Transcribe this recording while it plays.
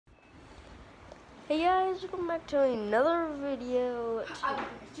Hey guys, welcome back to another video.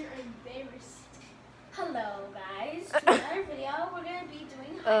 You're embarrassed. Hello guys, to another video. We're gonna be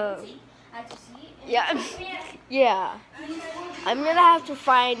doing hide and seek. As you see. Yeah. I'm gonna have to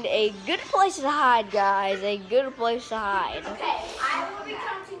find a good place to hide, guys. A good place to hide. Okay, I will be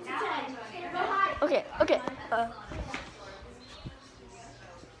counting to 10. Go hide. Okay.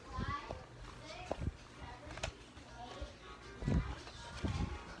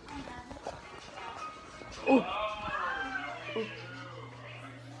 Ooh.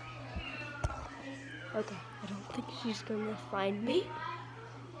 Okay, I don't think she's gonna find me.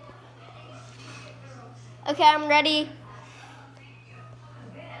 Okay, I'm ready.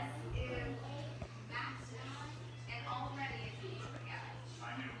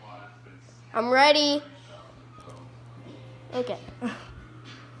 I'm ready. Okay.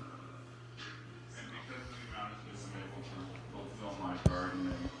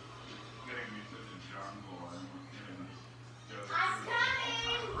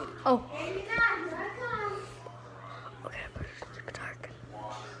 Oh. Okay, but it's dark.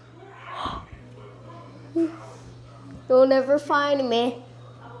 You'll never find me.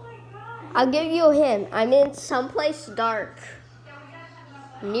 I'll give you a hint. I'm in someplace dark.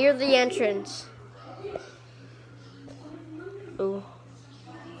 Near the entrance. Ooh.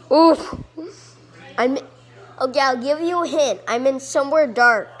 Okay, I'll give you a hint. I'm in somewhere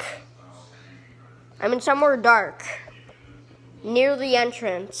dark. Near the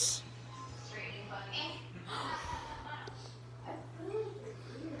entrance.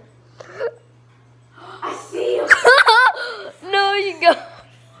 I see you. No, you got.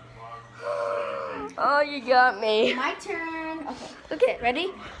 Oh, you got me. My turn. Okay,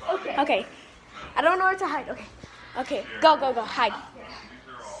 ready? Okay. Okay. I don't know where to hide. Okay. Go. Hide.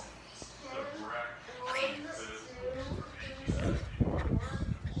 Okay.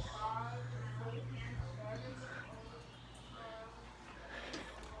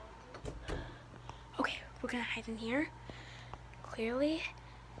 Okay, we're gonna hide in here. Clearly.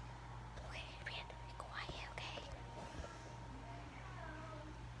 Okay, we have to be quiet, okay?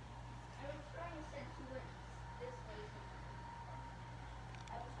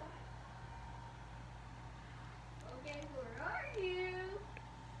 Okay, where are you?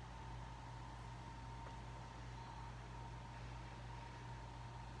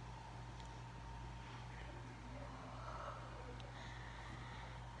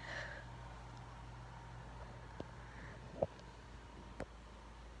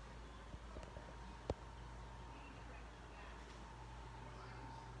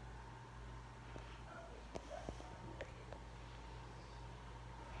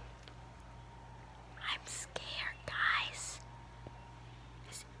 I'm scared, guys.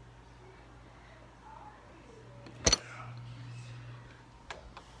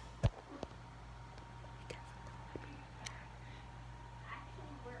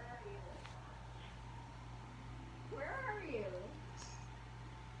 Where are you?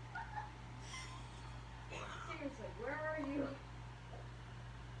 Seriously, where are you?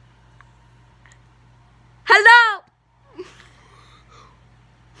 Hello!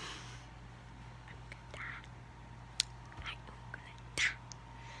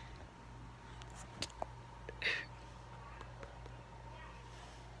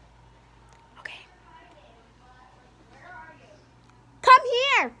 Okay. Come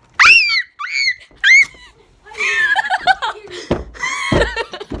here!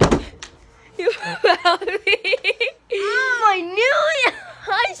 You found me. I knew you.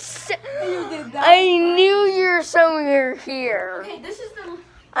 You did that. I knew you were somewhere here. Okay, this is the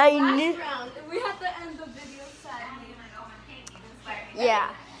I last knew. round. We have to end the video sadly. Yeah.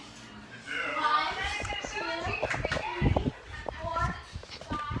 5, 2, 3, 4,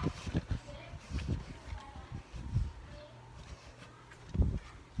 5, 6.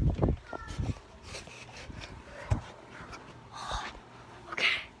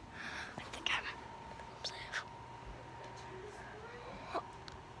 Okay. I think I'm safe.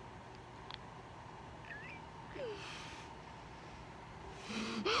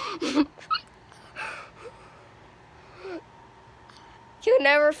 You'll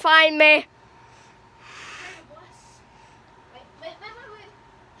never find me. Wait.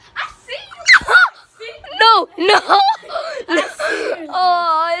 I see you. No. I see you.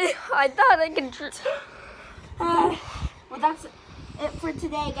 Oh, I thought I could. Well, that's it for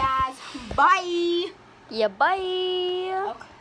today, guys. Bye. Yeah, bye. Okay.